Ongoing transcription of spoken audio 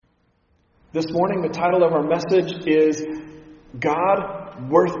This morning, the title of our message is God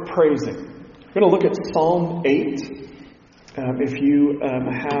Worth Praising. We're going to look at Psalm 8. If you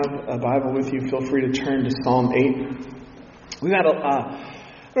have a Bible with you, feel free to turn to Psalm 8. We've had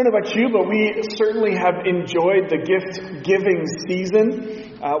I don't know about you, but we certainly have enjoyed the gift-giving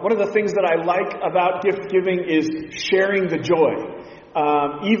season. One of the things that I like about gift-giving is sharing the joy.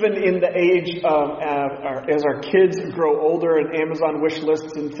 Even in the age as our kids grow older and Amazon wish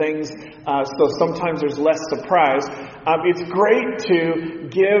lists and things, so sometimes there's less surprise. It's great to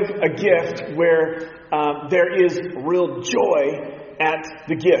give a gift where there is real joy at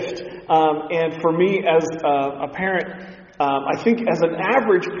the gift. And for me as a parent, I think as an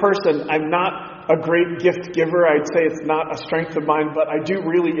average person, I'm not a great gift giver. I'd say it's not a strength of mine, but I do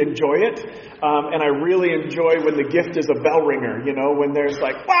really enjoy it. And I really enjoy when the gift is a bell ringer, when there's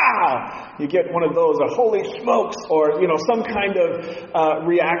like, wow, you get one of those, a holy smokes, or, some kind of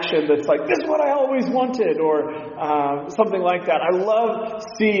reaction that's like, this is what I always wanted, or something like that. I love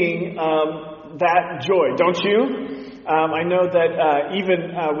seeing that joy, don't you? I know that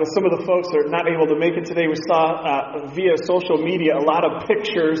even with some of the folks that are not able to make it today, we saw via social media a lot of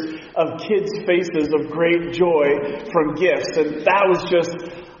pictures of kids' faces of great joy from gifts, and that was just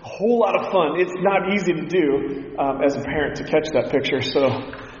a whole lot of fun. It's not easy to do as a parent to catch that picture, so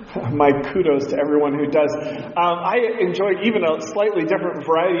my kudos to everyone who does. I enjoyed even a slightly different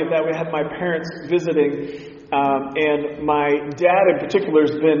variety of that. We had my parents visiting, and my dad in particular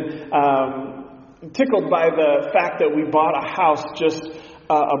has been tickled by the fact that we bought a house just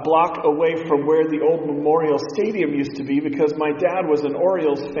a block away from where the old Memorial Stadium used to be, because my dad was an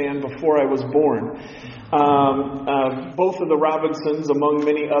Orioles fan before I was born. Both of the Robinsons, among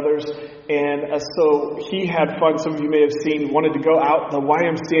many others. And so he had fun. Some of you may have seen, wanted to go out. The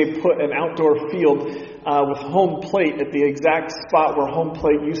YMCA put an outdoor field with home plate at the exact spot where home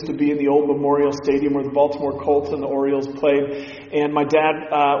plate used to be in the old Memorial Stadium where the Baltimore Colts and the Orioles played. And my dad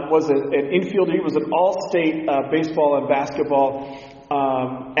was an infielder. He was an all-state baseball and basketball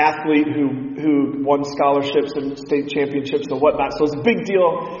athlete who won scholarships and state championships and whatnot. So it was a big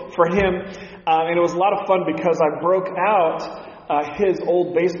deal for him. And it was a lot of fun because I broke out his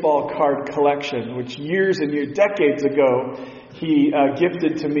old baseball card collection, which decades ago, he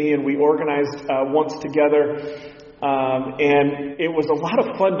gifted to me, and we organized once together. And it was a lot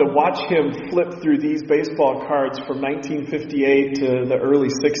of fun to watch him flip through these baseball cards from 1958 to the early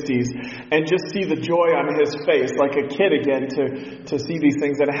 60s and just see the joy on his face, like a kid again, to see these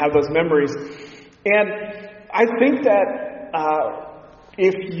things and have those memories. And I think that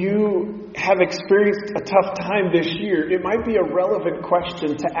if you have experienced a tough time this year, it might be a relevant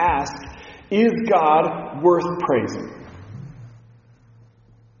question to ask, is God worth praising?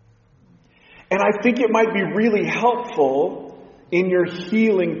 And I think it might be really helpful in your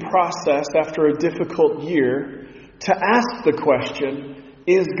healing process after a difficult year to ask the question,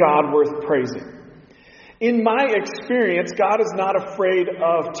 is God worth praising? In my experience, God is not afraid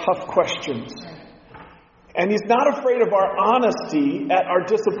of tough questions. And He's not afraid of our honesty at our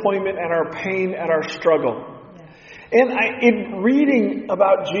disappointment and our pain and our struggle. And in reading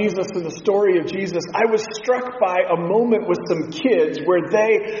about Jesus and the story of Jesus, I was struck by a moment with some kids where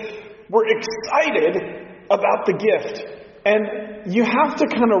they were excited about the gift. And you have to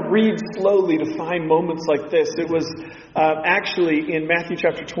kind of read slowly to find moments like this. It was actually in Matthew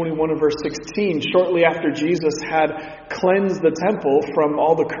chapter 21 and verse 16, shortly after Jesus had cleansed the temple from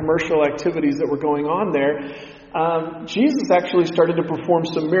all the commercial activities that were going on there. Jesus actually started to perform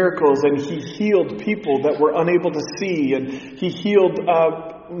some miracles, and He healed people that were unable to see, and He healed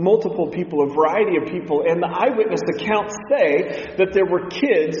multiple people, a variety of people. And the eyewitness accounts say that there were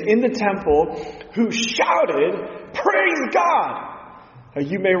kids in the temple who shouted, "Praise God!"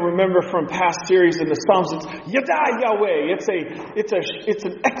 You may remember from past series in the Psalms, it's Yada Yahweh. It's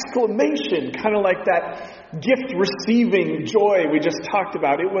an exclamation, kind of like that gift receiving joy we just talked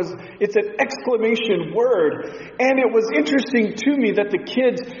about. It's an exclamation word. And it was interesting to me that the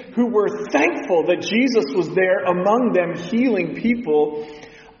kids who were thankful that Jesus was there among them healing people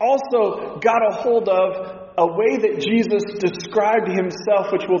also got a hold of a way that Jesus described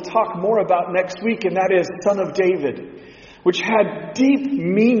Himself, which we'll talk more about next week, and that is Son of David, which had deep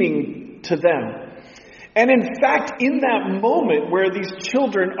meaning to them. And in fact, in that moment where these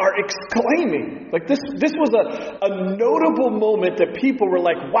children are exclaiming, like this was a notable moment that people were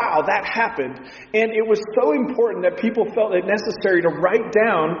like, wow, that happened. And it was so important that people felt it necessary to write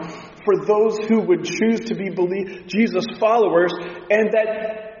down for those who would choose to be Jesus followers, and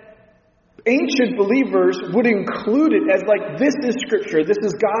that ancient believers would include it as like, this is Scripture, this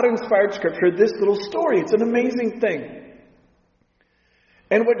is God-inspired Scripture, this little story. It's an amazing thing.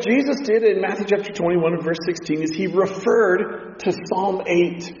 And what Jesus did in Matthew chapter 21 and verse 16 is he referred to Psalm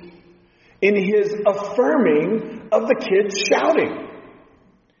 8 in his affirming of the kids shouting.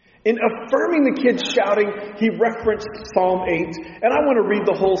 In affirming the kids shouting, he referenced Psalm 8. And I want to read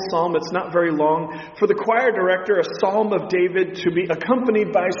the whole psalm. It's not very long. For the choir director, a psalm of David to be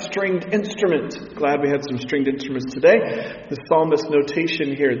accompanied by stringed instruments. Glad we had some stringed instruments today. The psalmist's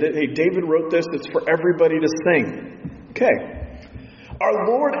notation here. That, hey, David wrote this. It's for everybody to sing. Okay.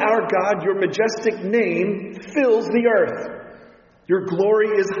 Our Lord, our God, your majestic name fills the earth. Your glory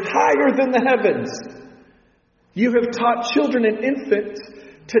is higher than the heavens. You have taught children and infants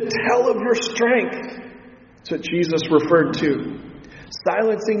to tell of your strength. That's what Jesus referred to.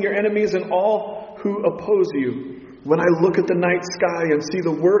 Silencing your enemies and all who oppose you. When I look at the night sky and see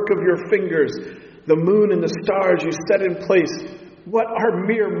the work of your fingers, the moon and the stars you set in place, what are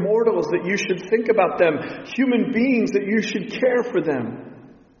mere mortals that you should think about them? Human beings that you should care for them.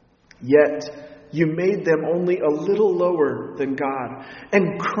 Yet you made them only a little lower than God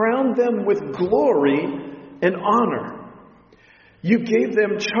and crowned them with glory and honor. You gave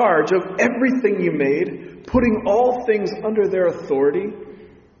them charge of everything you made, putting all things under their authority.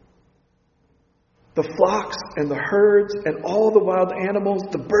 The flocks and the herds and all the wild animals,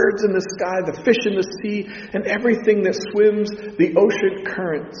 the birds in the sky, the fish in the sea, and everything that swims the ocean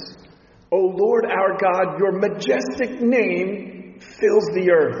currents. O Lord our God, your majestic name fills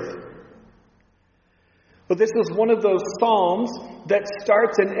the earth. But this is one of those psalms that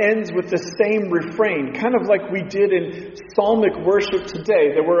starts and ends with the same refrain, kind of like we did in psalmic worship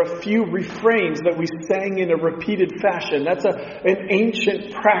today. There were a few refrains that we sang in a repeated fashion. That's an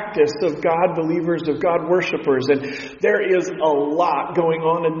ancient practice of God believers, of God worshipers. And there is a lot going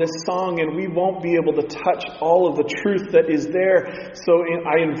on in this song, and we won't be able to touch all of the truth that is there. So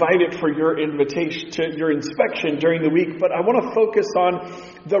I invite it for your invitation, to your inspection during the week. But I want to focus on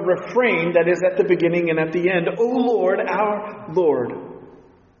the refrain that is at the beginning and at the end. O Lord, our Lord.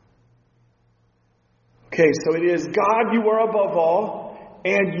 Okay, so it is God, you are above all,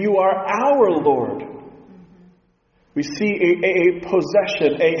 and you are our Lord. We see a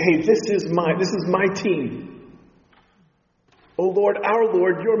possession, hey, this is my team. O Lord, our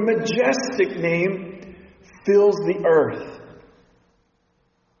Lord, your majestic name fills the earth.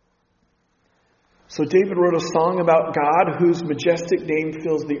 So David wrote a song about God whose majestic name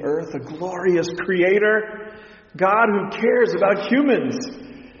fills the earth, a glorious creator, God who cares about humans,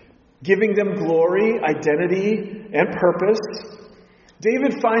 giving them glory, identity, and purpose.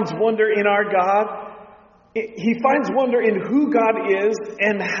 David finds wonder in our God. He finds wonder in who God is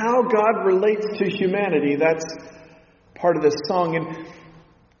and how God relates to humanity. That's part of this song. And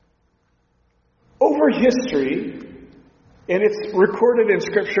over history, and it's recorded in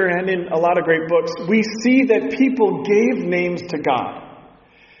Scripture and in a lot of great books, we see that people gave names to God.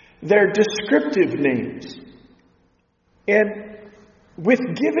 They're descriptive names. And with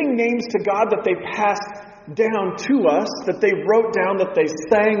giving names to God that they passed down to us, that they wrote down, that they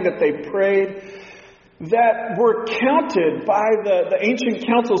sang, that they prayed, that were counted by the ancient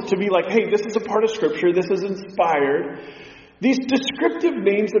councils to be like, hey, this is a part of Scripture, this is inspired. These descriptive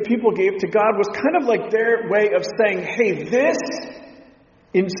names that people gave to God was kind of like their way of saying, hey, this,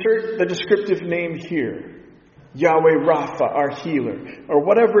 insert the descriptive name here. Yahweh Rapha, our healer, or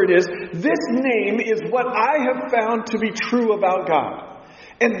whatever it is. This name is what I have found to be true about God.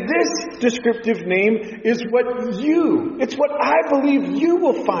 And this descriptive name is it's what I believe you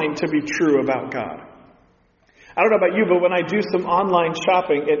will find to be true about God. I don't know about you, but when I do some online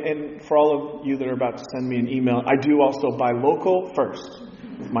shopping, and for all of you that are about to send me an email, I do also buy local first,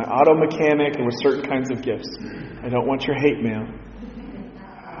 with my auto mechanic and with certain kinds of gifts. I don't want your hate mail.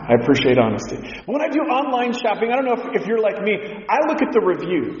 I appreciate honesty. When I do online shopping, I don't know if you're like me, I look at the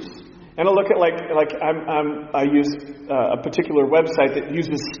reviews. And I look at I use a particular website that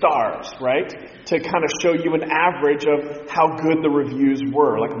uses stars, right? To kind of show you an average of how good the reviews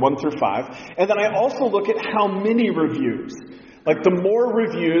were, like 1 through 5. And then I also look at how many reviews. Like the more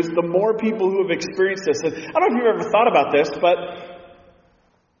reviews, the more people who have experienced this. And I don't know if you've ever thought about this, but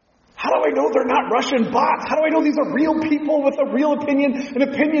how do I know they're not Russian bots? How do I know these are real people with a real opinion, an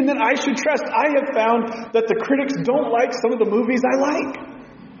opinion that I should trust? I have found that the critics don't like some of the movies I like.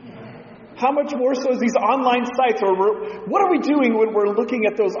 How much more so is these online sites? Or what are we doing when we're looking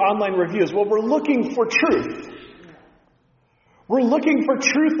at those online reviews? Well, we're looking for truth. We're looking for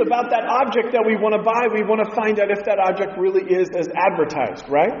truth about that object that we want to buy. We want to find out if that object really is as advertised,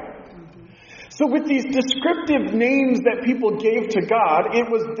 right? So with these descriptive names that people gave to God, it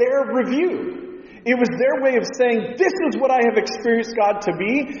was their review. It was their way of saying, this is what I have experienced God to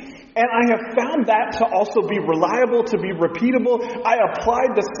be, and I have found that to also be reliable, to be repeatable. I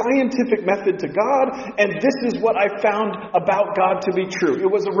applied the scientific method to God, and this is what I found about God to be true. It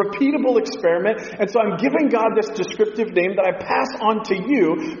was a repeatable experiment, and so I'm giving God this descriptive name that I pass on to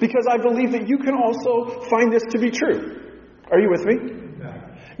you because I believe that you can also find this to be true. Are you with me?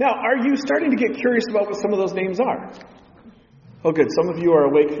 Now, are you starting to get curious about what some of those names are? Oh, good. Some of you are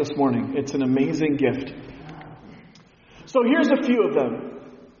awake this morning. It's an amazing gift. So here's a few of them.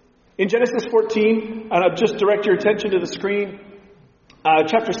 In Genesis 14, and I'll just direct your attention to the screen,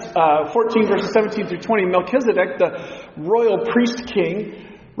 chapter 14, verses 17 through 20, Melchizedek, the royal priest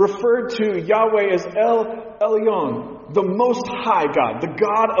king, referred to Yahweh as Elyon, the Most High God, the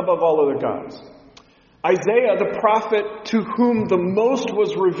God above all other gods. Isaiah, the prophet to whom the most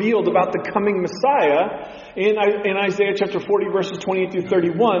was revealed about the coming Messiah, in Isaiah chapter 40, verses 28 through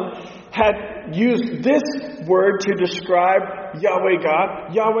 31, had used this word to describe Yahweh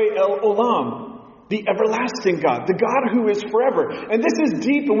God, Yahweh El Olam, the everlasting God, the God who is forever. And this is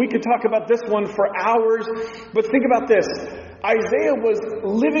deep, and we could talk about this one for hours, but think about this. Isaiah was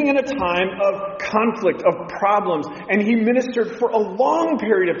living in a time of conflict, of problems, and he ministered for a long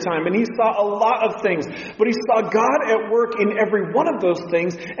period of time, and he saw a lot of things. But he saw God at work in every one of those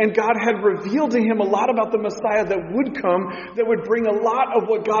things, and God had revealed to him a lot about the Messiah that would come, that would bring a lot of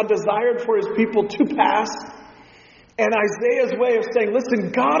what God desired for his people to pass. And Isaiah's way of saying,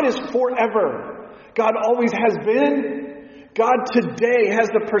 listen, God is forever. God always has been. God today has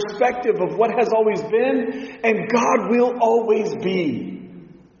the perspective of what has always been, and God will always be.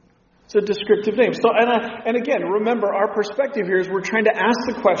 It's a descriptive name. So, and again, remember, our perspective here is we're trying to ask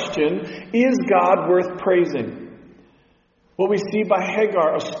the question, is God worth praising? What we see by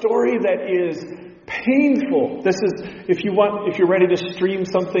Hagar, a story that is painful. This is, if you're ready to stream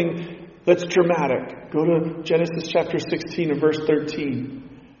something that's dramatic, go to Genesis chapter 16 and verse 13.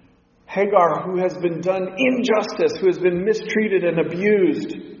 Hagar, who has been done injustice, who has been mistreated and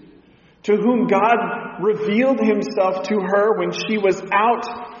abused, to whom God revealed himself to her when she was out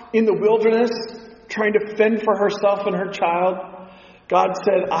in the wilderness trying to fend for herself and her child. God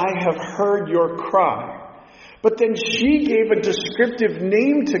said, I have heard your cry. But then she gave a descriptive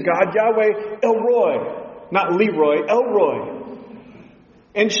name to God, Yahweh El Roi, not Leroy, El Roi.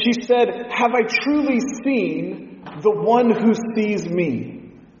 And she said, have I truly seen the one who sees me?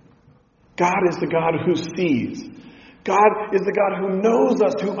 God is the God who sees. God is the God who knows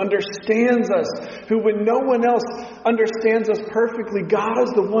us, who understands us, who when no one else understands us perfectly, God is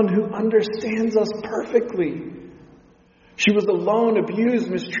the one who understands us perfectly. She was alone,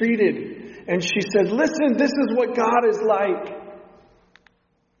 abused, mistreated, and she said, listen, this is what God is like.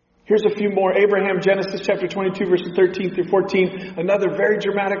 Here's a few more. Abraham, Genesis chapter 22, verses 13 through 14. Another very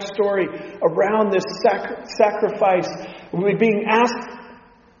dramatic story around this sacrifice. Being asked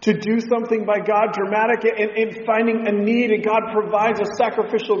to do something by God, dramatic, in finding a need, and God provides a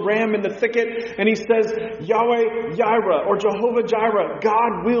sacrificial ram in the thicket, and he says, Yahweh Jireh, or Jehovah Jireh,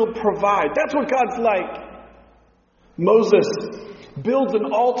 God will provide. That's what God's like. Moses builds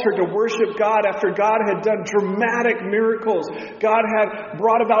an altar to worship God after God had done dramatic miracles. God had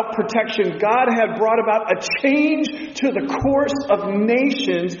brought about protection. God had brought about a change to the course of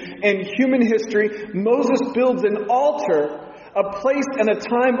nations and human history. Moses builds an altar, a place and a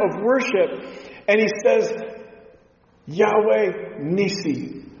time of worship, and he says, Yahweh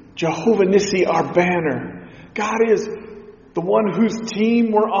Nissi, Jehovah Nissi, our banner. God is the one whose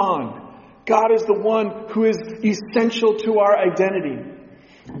team we're on. God is the one who is essential to our identity.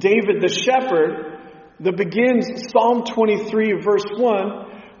 David, the shepherd, that begins Psalm 23, verse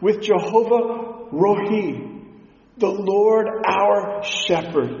 1, with Jehovah Rohi, the Lord our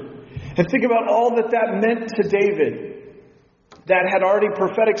shepherd. And think about all that meant to David. That had already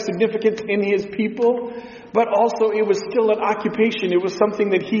prophetic significance in his people, but also it was still an occupation. It was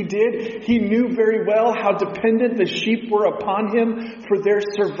something that he did. He knew very well how dependent the sheep were upon him for their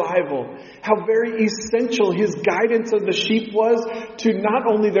survival. How very essential his guidance of the sheep was to not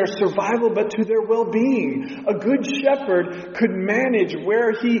only their survival, but to their well-being. A good shepherd could manage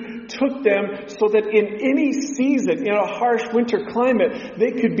where he took them so that in any season, in a harsh winter climate,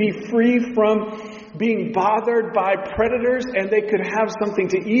 they could be free from being bothered by predators, and they could have something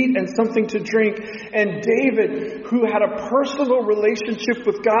to eat and something to drink. And David, who had a personal relationship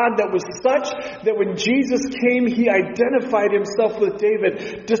with God that was such that when Jesus came, he identified himself with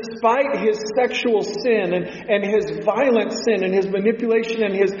David. Despite his sexual sin and his violent sin and his manipulation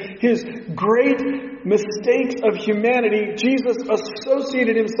and his great mistakes of humanity, Jesus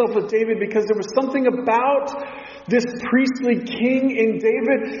associated himself with David because there was something about This priestly king in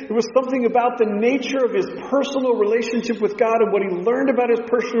David, it was something about the nature of his personal relationship with God and what he learned about his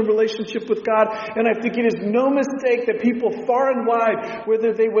personal relationship with God. And I think it is no mistake that people far and wide,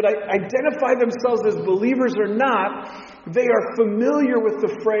 whether they would identify themselves as believers or not, they are familiar with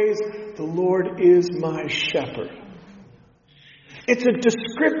the phrase, "The Lord is my shepherd." It's a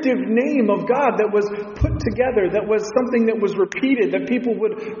descriptive name of God that was put together, that was something that was repeated, that people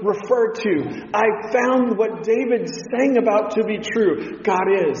would refer to. I found what David sang about to be true. God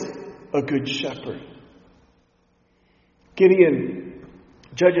is a good shepherd. Gideon,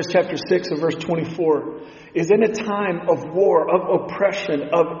 Judges chapter 6 and verse 24, is in a time of war, of oppression,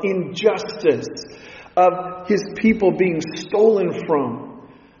 of injustice, of his people being stolen from,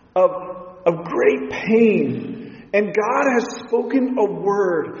 of great pain. And God has spoken a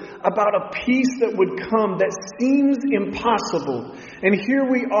word about a peace that would come that seems impossible. And here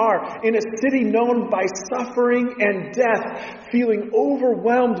we are in a city known by suffering and death, feeling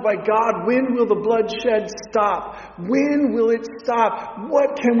overwhelmed by God. When will the bloodshed stop? When will it stop?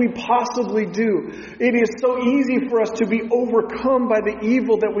 What can we possibly do? It is so easy for us to be overcome by the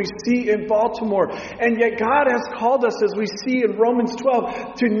evil that we see in Baltimore. And yet God has called us, as we see in Romans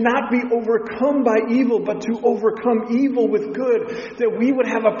 12, to not be overcome by evil, but to overcome evil with good, that we would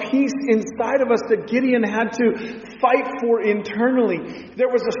have a peace inside of us that Gideon had to fight for internally.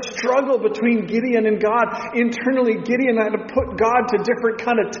 There was a struggle between Gideon and God. Internally, Gideon had to put God to different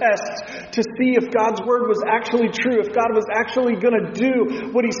kind of tests to see if God's word was actually true, if God was actually going to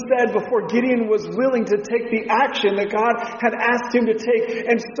do what he said before Gideon was willing to take the action that God had asked him to take.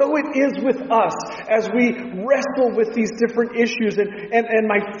 And so it is with us as we wrestle with these different issues, and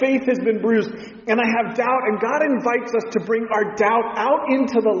my faith has been bruised, and I have doubt, and God invites us to bring our doubt out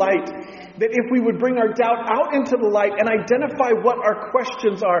into the light. That if we would bring our doubt out into the light and identify what our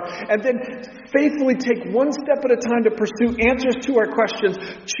questions are, and then faithfully take one step at a time to pursue answers to our questions,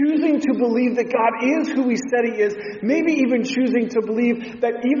 choosing to believe that God is who he said he is, maybe even choosing to believe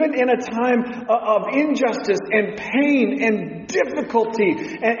that even in a time of injustice and pain and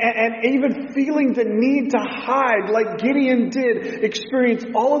difficulty, and even feeling the need to hide like Gideon did, experience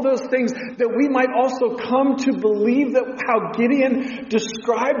all of those things, that we might also come to believe that how Gideon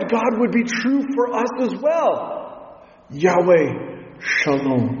described God would be true for us as well. Yahweh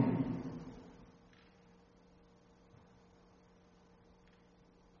Shalom.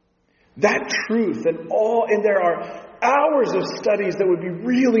 That truth and there are hours of studies that would be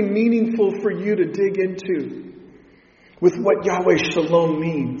really meaningful for you to dig into with what Yahweh Shalom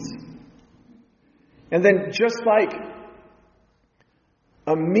means. And then just like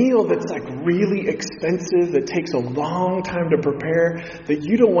a meal that's like really expensive, that takes a long time to prepare, that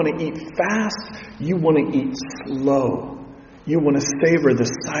you don't want to eat fast, you want to eat slow. You want to savor the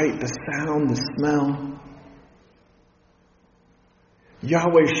sight, the sound, the smell.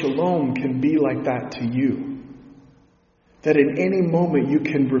 Yahweh Shalom can be like that to you. That in any moment you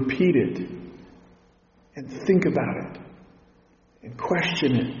can repeat it and think about it and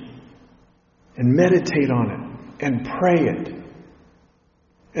question it and meditate on it and pray it.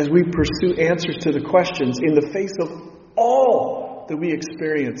 As we pursue answers to the questions in the face of all that we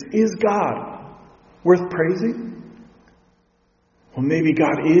experience. Is God worth praising? Well, maybe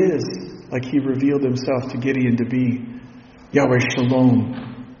God is like he revealed himself to Gideon to be. Yahweh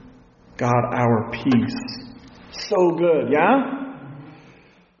Shalom, God our peace. So good, yeah?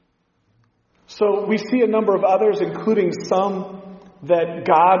 So we see a number of others, including some that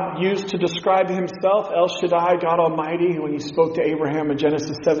God used to describe himself. El Shaddai, God Almighty, when he spoke to Abraham in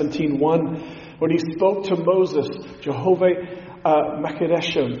Genesis 17:1. When he spoke to Moses, Jehovah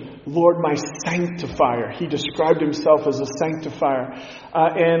Maccaddeshem Lord, my sanctifier. He described himself as a sanctifier.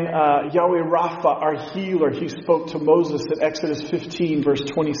 And Yahweh Rapha, our healer, he spoke to Moses at Exodus 15, verse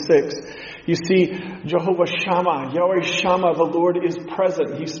 26. You see, Jehovah Shammah, Yahweh Shammah, the Lord is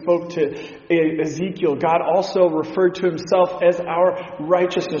present. He spoke to Ezekiel. God also referred to himself as our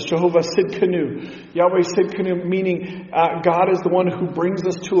righteousness, Jehovah Tsidkenu. Yahweh Tsidkenu, meaning God is the one who brings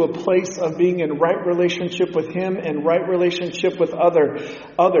us to a place of being in right relationship with him and right relationship with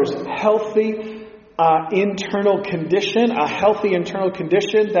others. Healthy internal condition, a healthy internal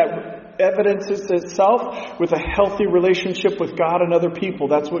condition that evidences itself with a healthy relationship with God and other people.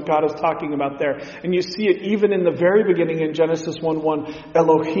 That's what God is talking about there. And you see it even in the very beginning in Genesis 1:1,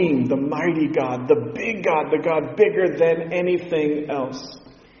 Elohim, the mighty God, the big God, the God bigger than anything else.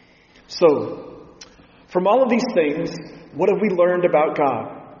 So, from all of these things, what have we learned about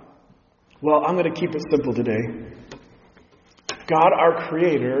God? Well, I'm going to keep it simple today. God, our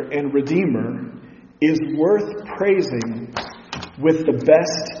Creator and Redeemer, is worth praising with the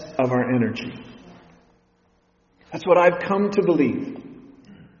best of our energy. That's what I've come to believe.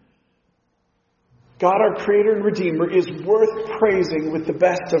 God, our Creator and Redeemer, is worth praising with the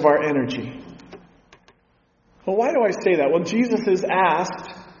best of our energy. Well, why do I say that? Well, Jesus is asked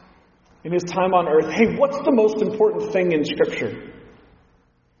in his time on earth, hey, what's the most important thing in Scripture?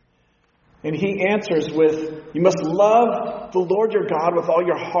 And he answers with, you must love the Lord your God with all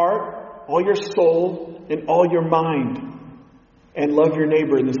your heart, all your soul, and all your mind. And love your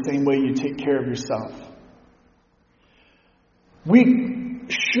neighbor in the same way you take care of yourself. We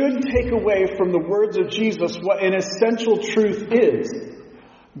should take away from the words of Jesus what an essential truth is.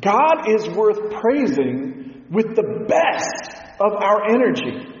 God is worth praising with the best of our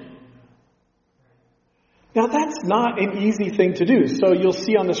energy. Now, that's not an easy thing to do. So you'll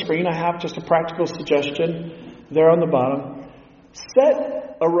see on the screen, I have just a practical suggestion there on the bottom.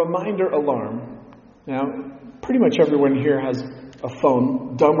 Set a reminder alarm. Now, pretty much everyone here has a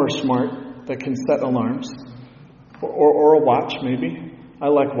phone, dumb or smart, that can set alarms. Or a watch, maybe. I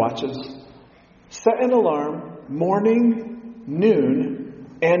like watches. Set an alarm morning,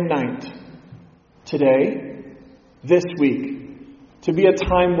 noon, and night. Today, this week, to be a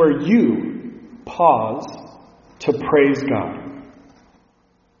time where you pause to praise God.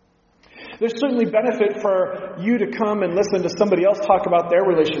 There's certainly benefit for you to come and listen to somebody else talk about their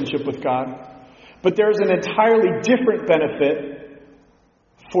relationship with God. But there's an entirely different benefit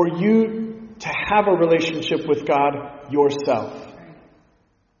for you to have a relationship with God yourself.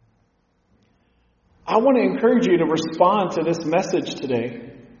 I want to encourage you to respond to this message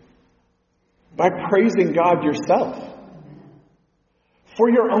today by praising God yourself for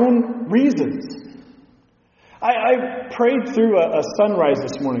your own reasons. I prayed through a sunrise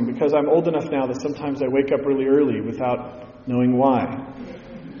this morning because I'm old enough now that sometimes I wake up really early without knowing why.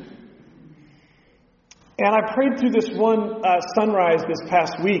 And I prayed through this one sunrise this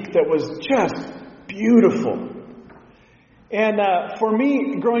past week that was just beautiful. And for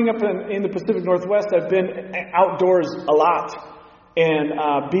me, growing up in the Pacific Northwest, I've been outdoors a lot.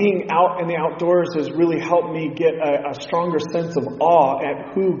 And being out in the outdoors has really helped me get a stronger sense of awe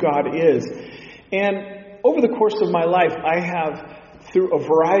at who God is. And over the course of my life, I have, through a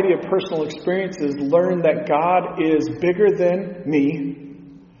variety of personal experiences, learned that God is bigger than me.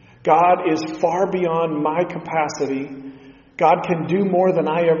 God is far beyond my capacity. God can do more than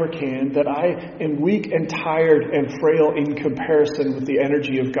I ever can, that I am weak and tired and frail in comparison with the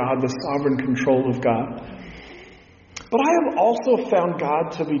energy of God, the sovereign control of God. But I have also found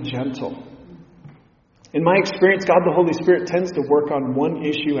God to be gentle. In my experience, God the Holy Spirit tends to work on one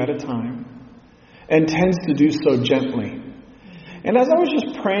issue at a time and tends to do so gently. And as I was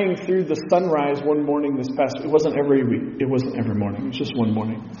just praying through the sunrise one morning this past week, it wasn't every morning, it was just one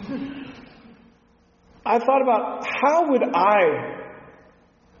morning. I thought about how would I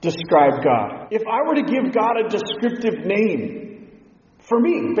describe God? If I were to give God a descriptive name for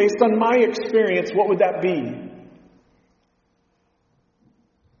me, based on my experience, what would that be?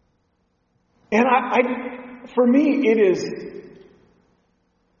 And for me, it is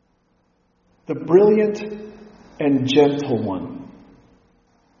the brilliant and gentle one.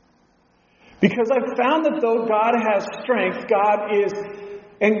 Because I've found that though God has strength,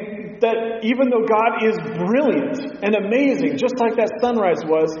 and that even though God is brilliant and amazing, just like that sunrise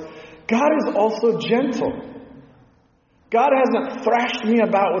was, God is also gentle. God hasn't thrashed me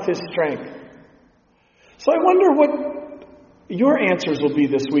about with his strength. So I wonder what your answers will be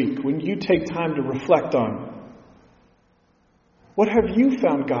this week when you take time to reflect on what have you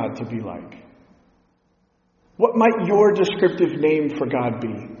found God to be like? What might your descriptive name for God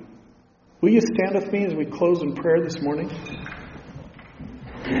be? Will you stand with me as we close in prayer this morning?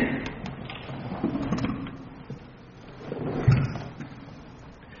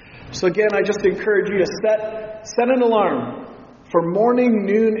 So again, I just encourage you to set an alarm for morning,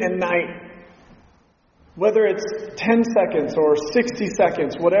 noon, and night. Whether it's 10 seconds or 60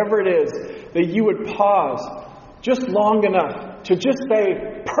 seconds, whatever it is, that you would pause just long enough to just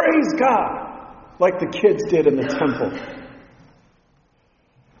say, praise God, like the kids did in the temple.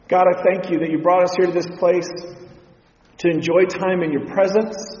 God, I thank you that you brought us here to this place to enjoy time in your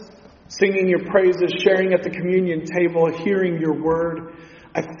presence, singing your praises, sharing at the communion table, hearing your word.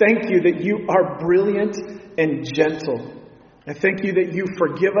 I thank you that you are brilliant and gentle. I thank you that you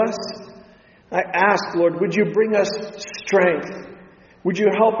forgive us. I ask, Lord, would you bring us strength? Would you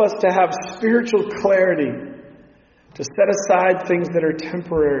help us to have spiritual clarity, to set aside things that are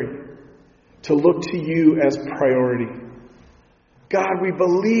temporary, to look to you as priority? God, we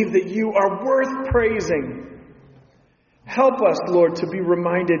believe that you are worth praising. Help us, Lord, to be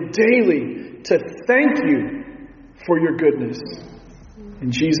reminded daily to thank you for your goodness.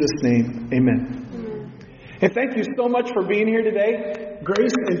 In Jesus' name, amen. And thank you so much for being here today.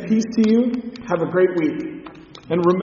 Grace and peace to you. Have a great week. And remember,